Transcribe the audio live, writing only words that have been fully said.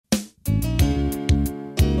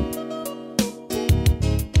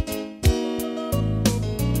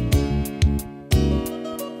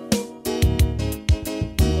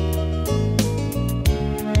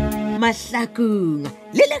mahlakong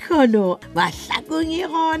le lekgono mahlakong e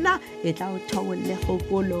gona e tla o thobolle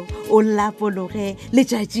kgopolo o lapologe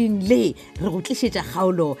letšatšing le re go tlišetša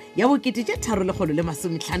kgaolo ya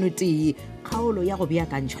 1350 kgaolo ya go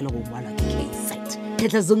beakantšhwa le go ngwalwa ke K-Site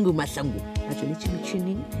Ketla Zungu Mahlangu a tšweletše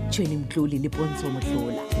metšhineng Tšhweni Mtlole le Pontsho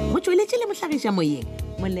Mohlola mo tšweletše le mohlagiša moyeng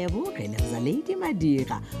Moleboge Lady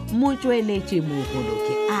Madira mo tšweletše mogolo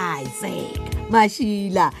ke Isaac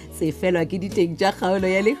Mashila se felwa ke diteng tša kgaolo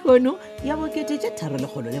ya lekgono ya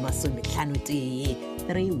 1350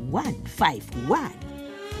 3151.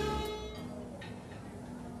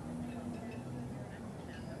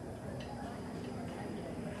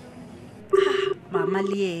 Mama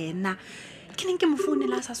le yena ke neng ke mo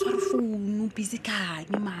founela a sa sware founu busy kang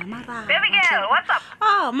mama ra Baby girl, what's up?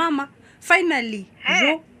 Mama finally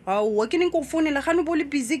jo wa ke neng ke go founela ga no bo le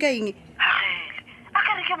busy ka eng A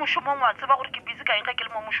ka re ke moshomong wa tseba gore ke busy ka eng ga ke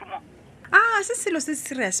le mo moshomong. se selo se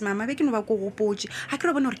serious mama be ke no ba go gopotse a ke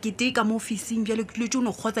re bona gore ke teka mo officing bjale ke tletse o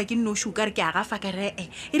no kgotsa ke nno shuka re ke aga fa ka re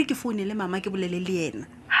e re ke founele mama ke bolele le yena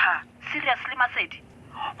Ha, seriously Masedi.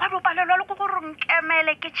 Wa bo palelwa le go gore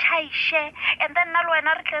nkemele ke chaishe and then nna le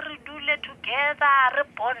wena re tle re dule together re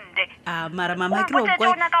bonde. mara mama ke re Mpotša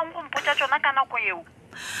tšeo o nyakang go mpotša tšona ka nako eo.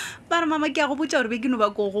 mara mama ke a go botsa gore be ke no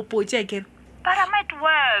ba go gopotse a kere But I might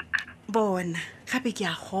work. bona gape ke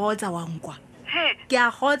a kgotsa wa nkwa Hey, ke a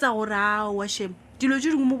kgotsa gore wa shem dilo tse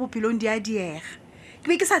dingwe mo bophelong di a diega ke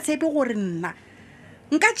be ke sa tshepe gore nna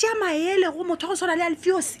nka tšea maele go motho go tshwana le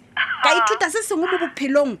Alfios ka ithuta se sengwe mo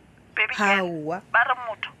bophelong baby girl. hawa Ba re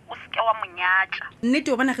motho o se ke wa monyatša. nnete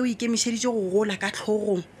o bona ge o ikemišeditše go gola ka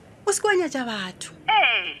tlhogong o se ke wa nyatša batho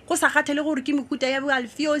Eh, go sa kgathele gore ke mekuta ya bo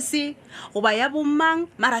Alfios goba ya bommang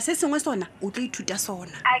mara se sengwe sona o tlo ithuta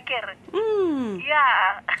sona a kere.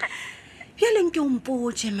 Yeah. bjaleng ke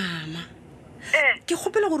ompotse mama Eh, ke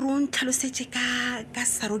kgopela gore o ntlhalosetse ka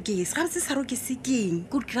sarokesi ga botse sarokesi keng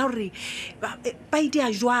ke kry-a gore ba ide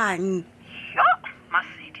a jwang yo,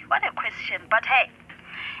 Masedi, what a question. But hey,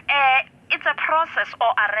 it's a process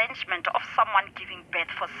or arrangement of someone giving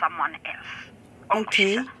birth for someone else.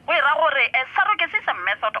 Okay. Wait, surrogacy is a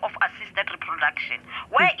method of assisted reproduction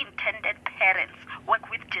where intended parents work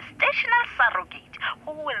with gestational surrogate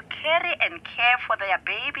who will carry and care for their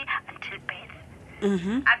baby until birth.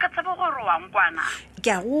 A ka tseba gore wa nkwana.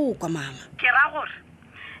 ke a go kwa mama Ke ra gore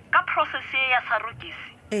ka process ya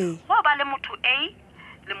surrogacy go ba le motho A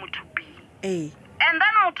le motho B. And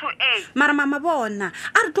then motho A mara mama bona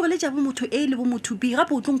a re tlogeletša bo motho A le bo motho B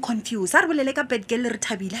gape o tlong confuse a re bolele ka Betgirl le re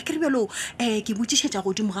thabile a ke re bjalo ke botsišetša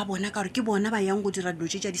godimo ga bona ka gore ke bona ba yang go dira dilo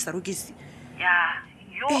tše tša disarokesi Yeah,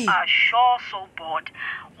 you are sure so bored.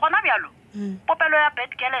 Gona bjalo. Popelo ya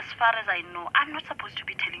Betgirl, as far as I know, I'm not supposed to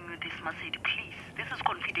be telling you this, Masedi, please. This is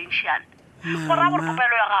confidential. Gora gore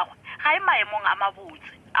popelo ya gagwe ga e maemong a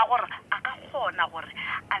mabotse a gore a ka kgona gore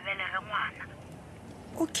a belege ngwana.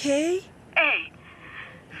 okay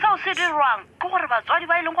Seo se dirwang ke gore batswadi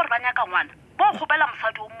ba ileng gore ba nyaka ngwana bo kgopela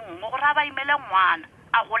mosadi o mongwe gore a ba imele ngwana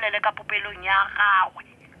a golele ka popelong ya gagwe.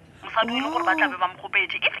 Mosadi o ile gore ba tlabe ba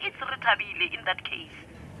mokgopetse if it's Rethabile in that case.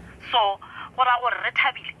 So gora gore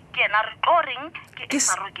Rethabile ke ena re tlo reng ke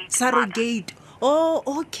surrogate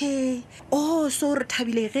okay so re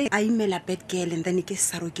thabile ge a imela Betgirl and then ke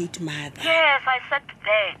surrogate mother Yes, I said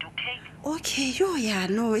that, okay? yo ya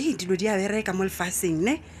no dilo di a bereka mo lefaseng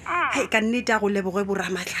ne ka nnete a go leboge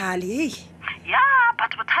boramatlhale Yeah, but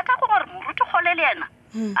bothata ke gore moruti kgole le ena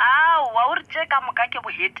wa o re tše ka moka ke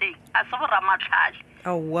boheteng a se boramatlhale.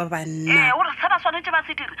 aowa banna Gore se ba swanetse ba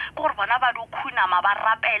se dire ke gore bona ba do khunama ba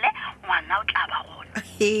rapele ngwana o tla ba gona.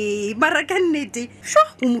 mara ka nnete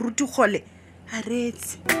o moruti kgole a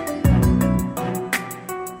retse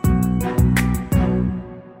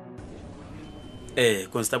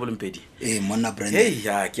Constable Mpedi. Monna Brandon.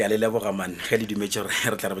 Ya ke a le leboga man ge le dumetse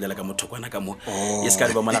re tla re bolela ka motho kwana ka mo e se ka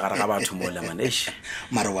re ba mona gara ga batho mo la man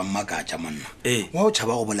mara wa mmakatša manna wa o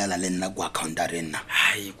tšhaba go bolela le nna kwa accountaren nna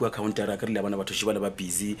hai kwa accountera ka re le bona batho tšhiba le ba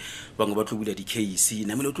busy bangwe ba tlo bula di-case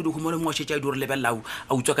namele o tlo di humole mošetša di gore lebelela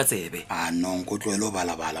a utswa ka tsebe nonko tloele o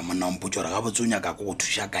balabala monna o mpotse gore ga botse o nyaka ko go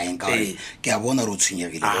thuša kaeng ka gore ke a bona re o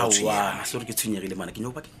tshwenyegile awa se gore ke tshwenyegile mana ke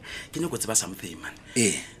nyako tseba something man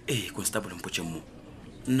Constable mpotse mo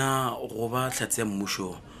nna go ba tlhatse ya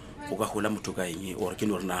mmušo go ka gola motho ka eng ore ke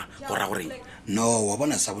no rena go ra goreng no wa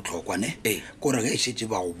bona sa botlhokwa ne gore ge e šetse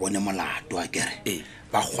ba go bone molato a kere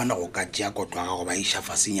ba kgona go ka tšea kotlo ya gago ba iša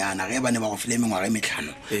fasenyana ge ba ne ba go file mengwaga e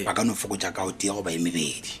metlhano ba ka no fokotša ka o tia go ba e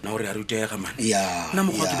mebedi na gore a rutega man ya nna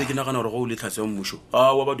mokgwa ke be ke nagana gore go o le tlhatse wa mmušo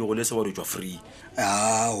a wa ba digole se wa re tswa free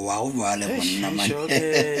wa go jale monna man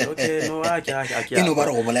okay e no ba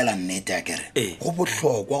re go bolela nnete a kere go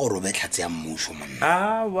botlhokwa gore o be tlhatse ya mmušo monna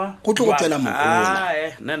awa go tlo go tswela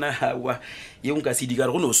mogola nana ye nka se di ka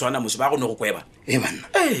re go ne o swana mose ba go ne go kweba banna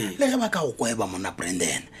le ge ba ka go kweba monna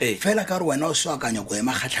Brandon fela ka re wena o seakanya go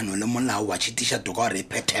ema kgatlhano le molao wa tšhitiša toka gore e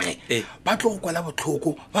phethege ba tlo go kwela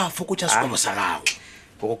botlhoko ba fokotša sekwebo sa gago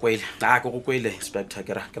ko go kwele inspector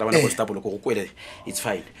ke ra bona go stable ko go kwele it's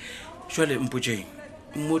fine jwale mpotšeng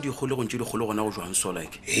mo dikgole go ntse dikgole gona go jwang so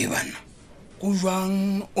like banna go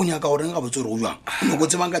jwang o nyaka gore ga botse gore go jwang o nyako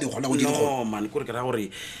tsebang ka dikgola go no man kore ke ra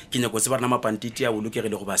gore ke nyako tseba rena mapantiti a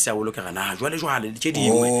bolokegile go ba se a bolokega na jwale le tše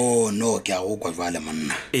dingwe no ke a go kwa jwale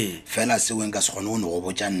monna fela se weng ka se kgone o ne go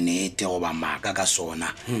botša nnete goba maaka ka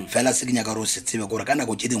sona fela se ke nyaka gore o se tsebe gore ka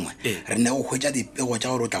nako tše dingwe re ne go hwetša dipego tša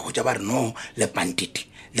gore o tla hwetša ba re no le pantiti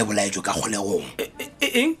le bolaetšo ka kgolegong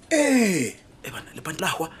bana le pantiti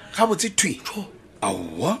la hwa ga botse thwi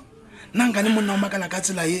aowa nna nka ne monna o makala ka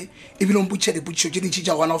tsela ye ebile o mpotšiša dipotšišo tše dintšhi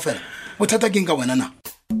tša gona go fela bothata ke eng ka wena na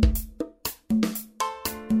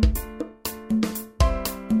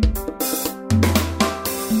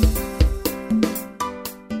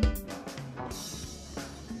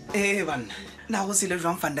banna na go sele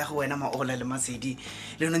jwang fanda go wena maola le masedi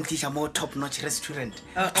le no ntliša mo top notch restaurant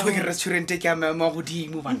go ke restaurant ke a ma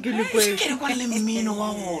godimo bana ke re kwa le mmino wa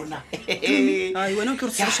gona ai wena ke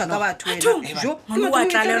re se ka batho wena jo ke mo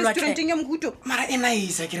tlalelwa restauranteng ya mohuto mara e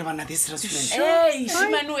nice ke re bana this restaurant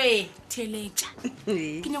shimanwe theletša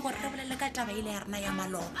ke nyako re bolele ka taba ile ya rena ya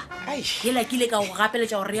maloba yela ke ile ka go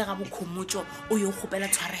gapeletša gore ya ga bokhomotso o yo kgopela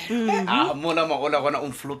tshwarelo mola maola gona o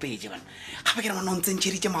mflopetse bana gape ke re bana o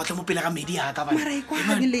ntsentšheditše maotla mo pele ga medi aka bana mara e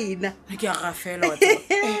kwa le lena ke a gafela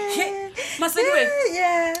masediwe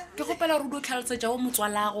ke gopela gore o tlhalosetša o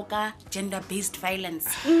motswalago ka gender based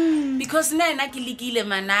violence because nna ke lekile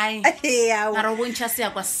manae a re bontšha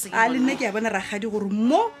seakwa se a le nne ke a bona ragadi gore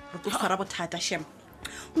mo re tlo tshwara bothata shem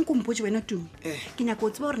nkompotse wena tumi ke nyako o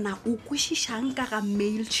tseba gore na o kwešišang ka ga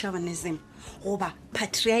male chauvinism goba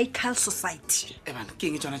patriarchal society bana ke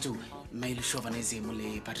eng tsona tšeo male chauvinism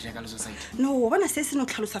le patriarchal society no bona se se no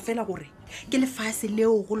tlhalosa fela gore ke lefase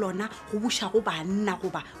leo go lona go bušago banna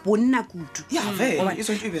goba bonna kutu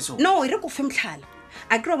no e re ko fe motlhala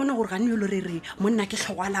a kry bona gore gane yolo re re monna ke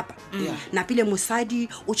tlhogo lapa napile mosadi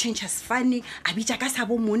o change sefane a bitša ka sa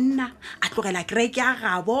bo monna a tlogela kereke ya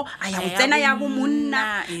gabo a ya go tsena ya bo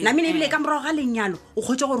monna namene ebile ka morago ga lenyalo o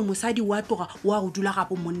kgotse gore mosadi wa tloga wa go dula ga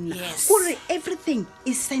bo monna gore everything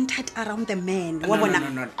is centered around the man wa bona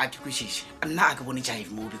a ke kwešiše nna a ke bone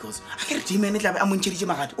jive mo because a ke re dimene tlabe a montšheditše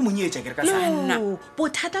magadi o monyetša kere ka sana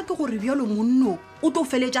bothata ke gore bjalo monno o tlo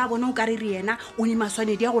feletša a bona o ka re re yena o ne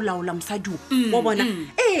maswanedi ya go laola mosadi wa bona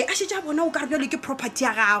a šetša bona o ka re bjalo ke property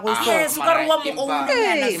ya gagwe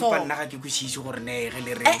nna ga ke kwešiše gore ne ge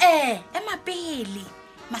le re emapele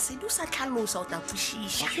masedi o sa tlhalosa o tla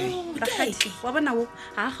kwešiša wa bona o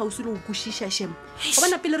ga a gausi le go kwešiša shem go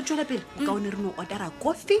bona pele re tšwela pele o kaone re no ordera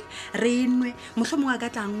coffee re nwe motlho mongwe a ka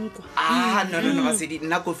tlankwa no basedi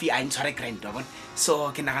nna coffee a ntshware grand wa bona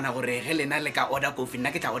so ke nagana gore ge lena le ka order coffee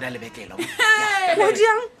nna ke tla order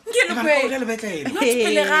lebekeloodiang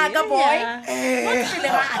pele ga ka boy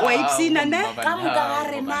wa ipsina ne ka moka ga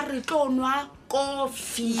rena re tlonwa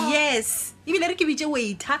coffee yes ebile re ke bitse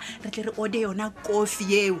waiter re tle re order yona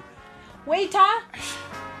coffee eo waiter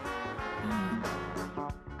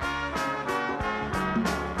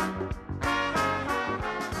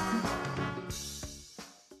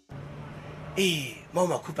mo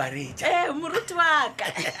makhuparetša moruti wa ka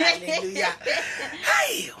halleluja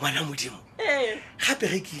hai ngwana modimo gape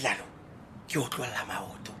ge ke ilalo ke o tlolela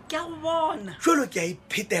maoto ke a go bona jalo ke a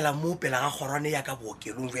iphetela mo pela ga kgorwane ya ka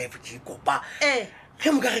bookelong jwa FG kopa ge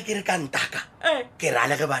moka ge ke re ka ntaka ke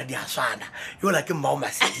rale ge ba re di a swana yola ke mmao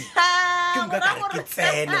masedi ke moka ka re ke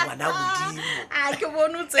tsene ngwana modimo a ke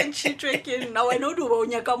bone o tsentšhitšwe ke nna wena o di ba o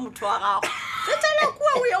nyaka motho wa gago fetela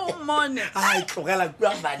kua o ya o mmone ai tlogela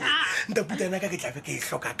kua mane nta putana ka ke tlabe ke e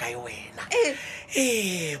hloka kae wena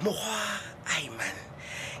mokgwa ai man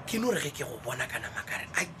ke no re ge ke go bona ka nama kare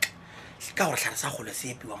ai ka gore tlhare sa golo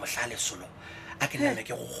se epiwa mohlale solo a ke name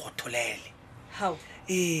ke go gotholele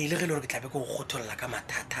le ge le gore ke tlabe ke go gotholola ka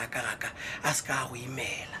mathata ka gaka a se ka go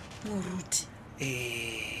imela moruti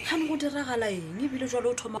ga ne go diragala eng ebile jalo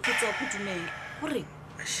o thoma go tswa go dumela gore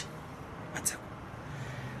matseko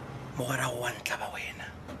mogwera go wa ntla ba wena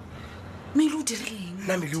mele o dirileng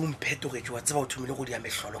nna mele o mphetogetse wa tseba o thomile go dia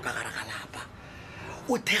mehlolo ka gare ga lapa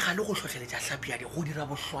o thega le go tlhotlheletša hlapiadi go dira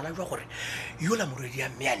bohlola jwa gore yola morwedi ya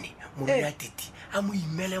mmeane morwedi ya titi a mo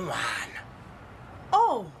imele ngwana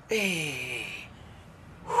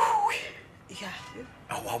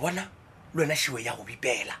wa bona le wena šiwe ya go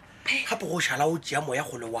bipela gape go šala o tšea moya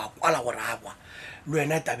gole wa kwala gore a bwa le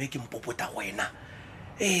wena tabe ke mpopota go wena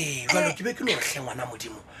jalo ke be ke no re hle ngwana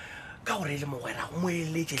modimo ka gore e le mogwera mo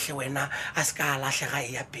eletšetlhe wena a se ka latlhega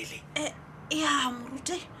e ya pele ya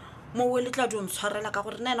morute mo le tla di ntshwarela ka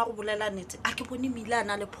gore nna go bolela nnete a ke bone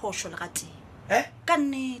milana le phosho le gateng ka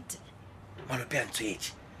nnete malope a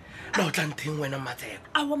ntswetse na o tla ntheng wena Matseko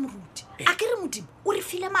a wa moruti a ke re modimo o re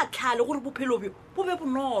file matlhale gore bophelo bo be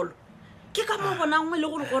bonolo ke ka mo bona ngwe le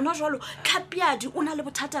gore gona jwalo Tlhapiadi o na le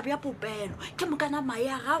bothata bja popelo ke mokana mae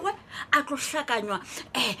a gagwe a tlo hlakanywa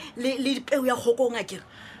le peu ya kgokong a kere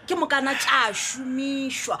ke mokana tša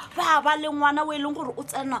šomišwa ba le ngwana o e leng gore o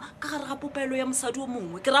tsena ka gare ga popelo ya mosadi o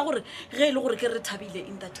mongwe ke ra gore ge e le gore ke re thabile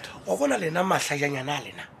in that case wa bona lena mahlajanyana a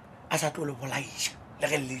lena a sa tlo le bolaiša le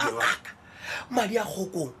ge le ngaka madi a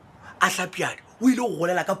kgokong a Tlhapiadi o ile go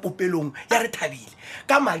golela ka popelong ya re thabile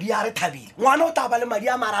ka madi a re thabile ngwana o taba le madi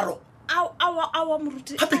a mararo awa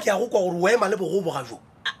moruti gape ke ya go kwa gore o ema le bogoboga jo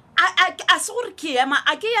a se gore ke ema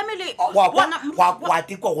a ke emele wa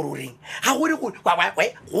tekwa gore o reng ga gore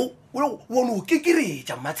one o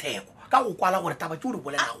kekeretša Matsheko ka go kwala gore taba ke o re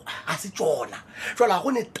bolelago a se tsona jala ga go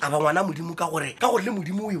ne taba ngwana modimo ka gore le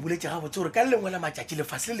modimo o e boletše gabotse gore ka le lengwe la matšatši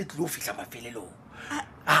lefase le le tlile go fitlha mafelelong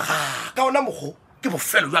aga ka ona mokgo ke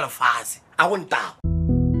bofelo jwa lefase a go ntago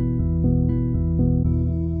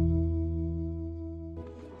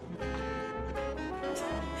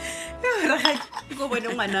go bone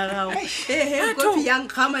ngwana gago kofi yang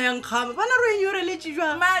khama bana re nyore le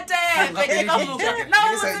tšijwa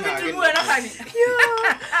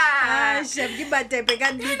ke batepe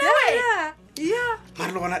ka nnete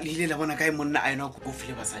mare le gona le ile la bona kae monna a ena go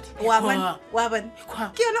kofile basadi wa bona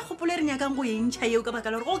ke yona kgopolo re nyakang go entšha eo ka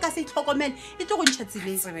baka la gore go ka se itlhokomele e tlo go ntšha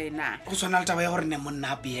tseleng go tshwana le taba ya gore ne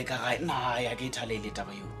monna a peye ka gae na ya ke ithalele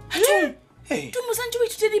taba eo tumosantse o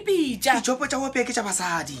ithute dipitša dijopo tša go peye ke tša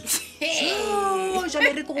basadi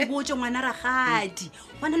jale re ke go botse ngwana ragadi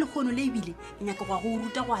ngwana le kgono le ebile e nyaka go go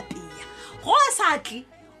ruta go apeya go a satle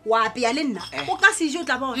wa apeya le nna o ka sejo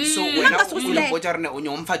tla bona so wena o lepotsa rene o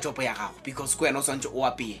nyomfa jopo ya gago because ke wena o swantse o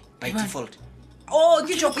apeye by default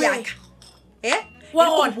ke jopo yaka wa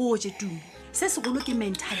go botse tumo se segolo ke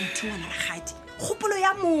mentality ngwana ragadi kgopolo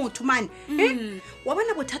ya motho man wa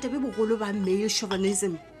bona bothata be bogolo ba male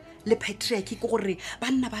chauvinism le patriarchy ke gore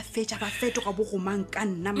banna ba fetoga bo gomang ka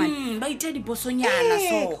nna man ba itea dibosonyana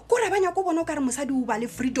so kore ba nyako bona o ka re mosadi o ba le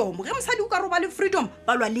freedom ge mosadi o ka re o ba le freedom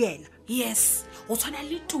ba lwa le yena yes o tshwana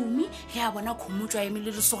le Tumi ge a bona Khomotšo a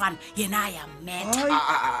emele lesogana yena a ya mmeta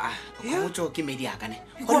Khomotšo ke medi akane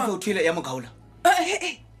gore go thwile ya mokaula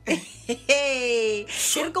ke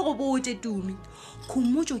re ke go botse Tumi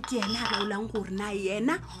Khomotšo ke yena a laolang gore na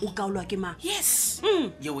yena o kaolwa ke mang yes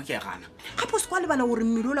yeo ke gana gape se kwa lebala gore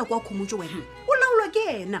mmelola kwa Khomotšo wena o laolwa ke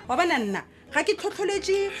yena wa bona nna ga ke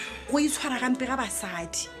tlhotlholetse go itshwara gampe ga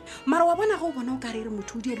basadi mara wa bona ga o bona o ka re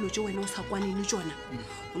motho o dielo tse wena o sa kwane le tsona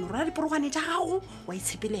o no rora diporogwane tša gago wa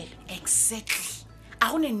itshepelela exactly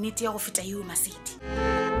a go ne nnete ya go feta eo Masedi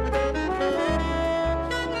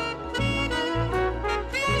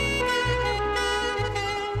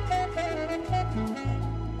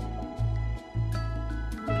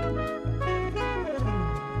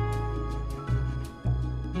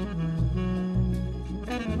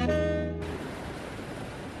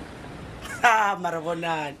mara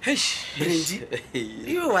bonane Brendy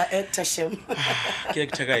you are actor shem ke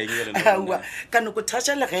actor ka eng wa ka no go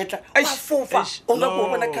thatša legetla a fofa o nga go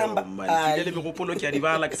bona kamba ke le megopolo ke a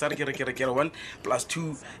dibala ke sa re ke 1 plus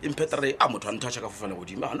 2 impetre a motho a nthatša ka fofana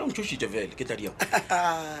godimo ana o ntšhošitše vele ke tla diao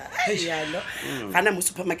yalo gana mo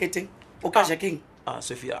supermarketeng o ka ja keng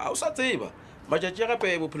Sophia a o sa tseba matšatši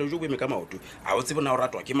gape bophelo jo bo eme ka maoto a o tsebe na o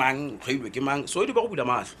ratwa ke mang kgailwe ke mang so di ba go bula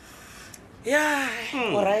matlho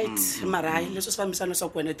alright mara leso se famisano sa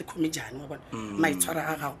kwena te khomejane wa bona maitshwara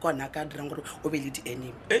a gago kona ka dirang gore o be le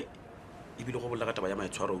di-enemy ebile go bolela ka taba ya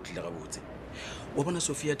maitshwaro o tlile ga botse o bona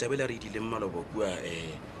Sophia Tabela re idile mmalobo kua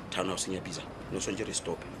townhouse ya Pizza no swantse re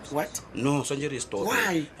stop what no swantse re stop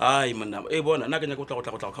why ai monna bona nna ka nya go tla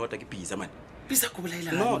khabata ke Pizza man Pizza go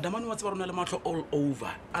bolaela no damane wa tseba rona le matlho all over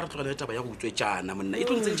a re tlogela taba ya go utswetšana monna e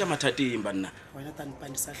tlo ntse ntša mathateng banna wena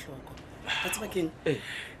tanpandi sa hloko ba tseba keng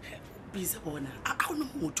Pizza bona a go no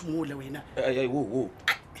motho mo le wena wo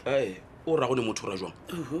o ra go ne motho ra jwang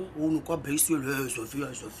o no kwa baseole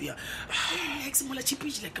Sophia ex mola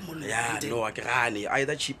chipile ke mollo ya no a ke gane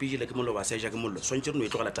either chipile ke mollo ba seja ke mollo swantse re no e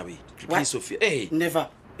tlogela tabeng please Sophia never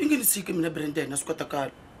ingene sike mina Brandon asikota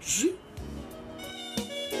kala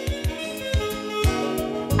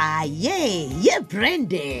aye ye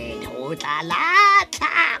Brandon o tla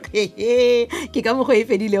latla ke ka mokgwa e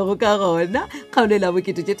fedilego ka gona kgaolo la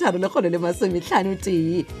bokete tše 350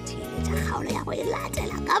 tee theeletša kgaolo ya go e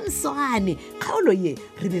latela ka moswane kgaolo ye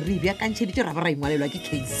re be re beakantšheditše ra ba ra ingwalelwa ke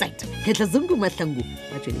K-Site Ketla Zungu Mahlangu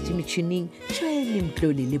ba tšweletše metšhineng Tšhweni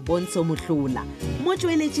Mtlole le Pontsho Mohlola mo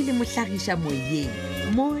tšweletše le mohlagiša moyeng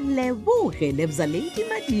mo leboge Lebza Lady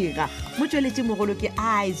Madira mo tšweletše mogolo ke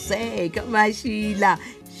Isaac Mashila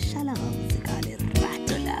shala gabotse ka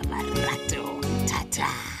lerato la marato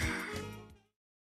tata